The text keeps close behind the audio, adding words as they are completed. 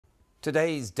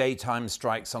Today's daytime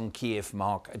strikes on Kiev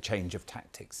mark a change of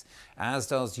tactics, as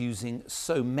does using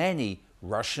so many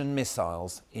Russian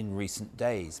missiles in recent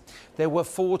days. There were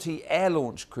 40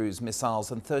 air-launched cruise missiles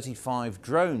and 35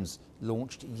 drones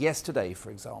launched yesterday,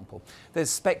 for example. There's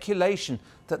speculation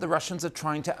that the Russians are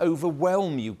trying to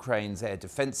overwhelm Ukraine's air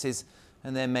defences,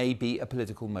 and there may be a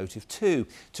political motive too,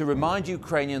 to remind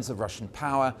Ukrainians of Russian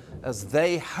power as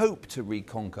they hope to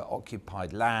reconquer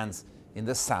occupied lands in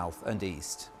the south and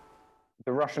east.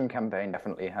 The Russian campaign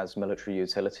definitely has military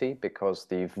utility because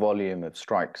the volume of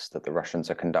strikes that the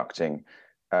Russians are conducting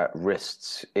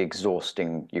risks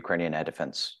exhausting Ukrainian air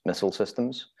defense missile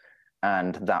systems,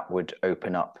 and that would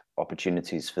open up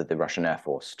opportunities for the Russian Air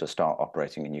Force to start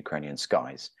operating in Ukrainian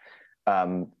skies.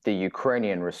 The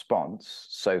Ukrainian response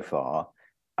so far,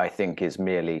 I think, is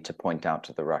merely to point out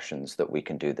to the Russians that we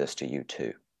can do this to you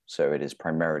too. So it is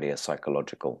primarily a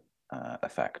psychological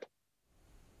effect.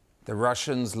 The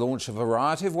Russians launch a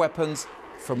variety of weapons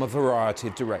from a variety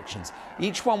of directions,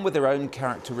 each one with their own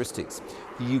characteristics.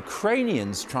 The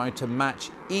Ukrainians try to match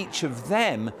each of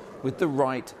them with the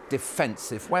right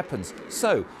defensive weapons.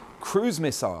 So, cruise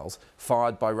missiles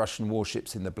fired by Russian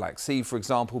warships in the Black Sea, for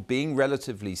example, being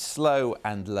relatively slow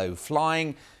and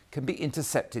low-flying, can be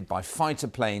intercepted by fighter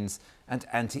planes and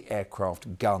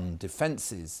anti-aircraft gun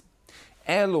defences.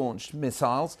 Air-launched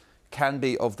missiles can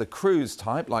be of the cruise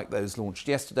type, like those launched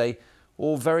yesterday,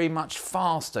 or very much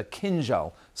faster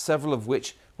Kinjal, several of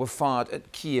which were fired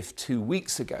at Kiev 2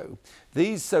 weeks ago.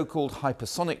 These so-called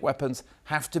hypersonic weapons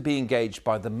have to be engaged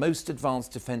by the most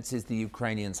advanced defences the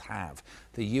Ukrainians have,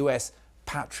 the US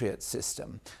Patriot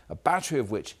system, a battery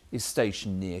of which is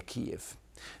stationed near Kiev.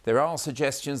 There are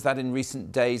suggestions that in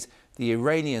recent days the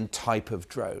Iranian type of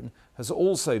drone has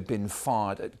also been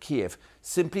fired at Kiev,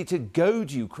 simply to goad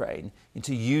Ukraine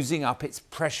into using up its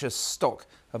precious stock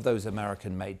of those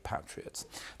American-made Patriots.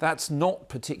 That's not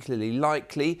particularly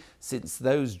likely, since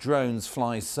those drones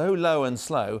fly so low and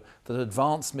slow that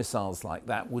advanced missiles like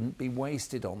that wouldn't be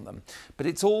wasted on them. But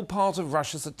it's all part of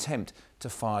Russia's attempt to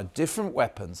fire different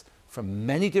weapons from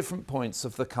many different points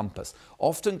of the compass,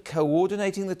 often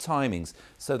coordinating the timings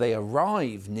so they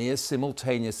arrive near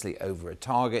simultaneously over a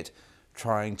target,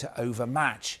 trying to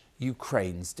overmatch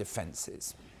Ukraine's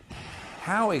defences.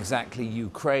 How exactly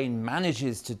Ukraine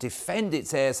manages to defend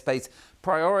its airspace,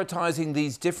 prioritising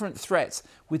these different threats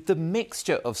with the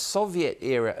mixture of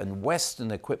Soviet-era and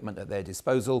Western equipment at their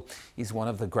disposal, is one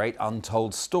of the great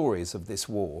untold stories of this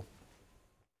war.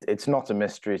 It's not a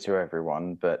mystery to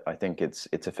everyone, but I think it's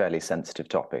a fairly sensitive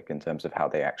topic in terms of how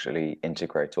they actually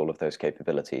integrate all of those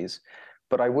capabilities.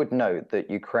 But I would note that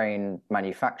Ukraine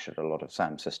manufactured a lot of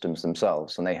SAM systems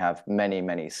themselves, and they have many,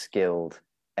 many skilled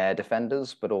air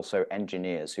defenders, but also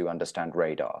engineers who understand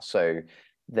radar. So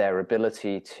their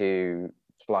ability to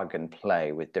plug and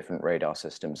play with different radar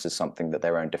systems is something that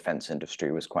their own defense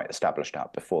industry was quite established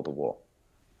at before the war.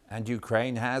 And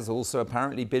Ukraine has also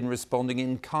apparently been responding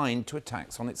in kind to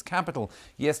attacks on its capital.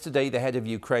 Yesterday, the head of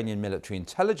Ukrainian military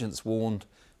intelligence warned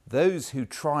those who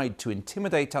tried to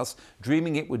intimidate us,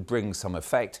 dreaming it would bring some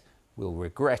effect, will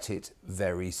regret it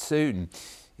very soon.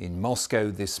 In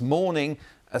Moscow this morning,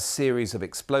 a series of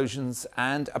explosions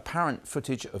and apparent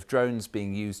footage of drones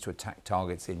being used to attack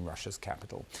targets in Russia's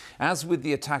capital. As with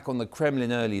the attack on the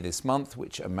Kremlin early this month,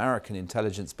 which American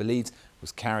intelligence believes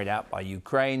was carried out by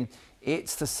Ukraine,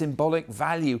 it's the symbolic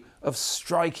value of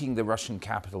striking the Russian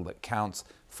capital that counts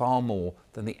far more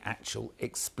than the actual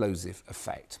explosive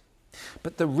effect.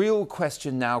 But the real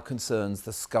question now concerns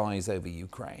the skies over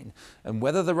Ukraine and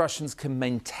whether the Russians can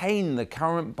maintain the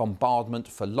current bombardment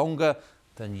for longer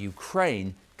than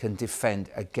Ukraine can defend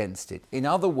against it. In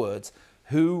other words,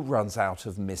 who runs out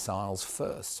of missiles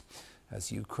first?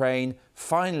 As Ukraine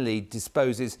finally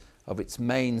disposes of its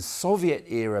main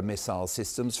Soviet-era missile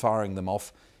systems, firing them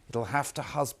off, it'll have to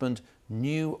husband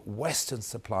new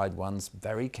Western-supplied ones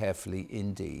very carefully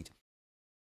indeed.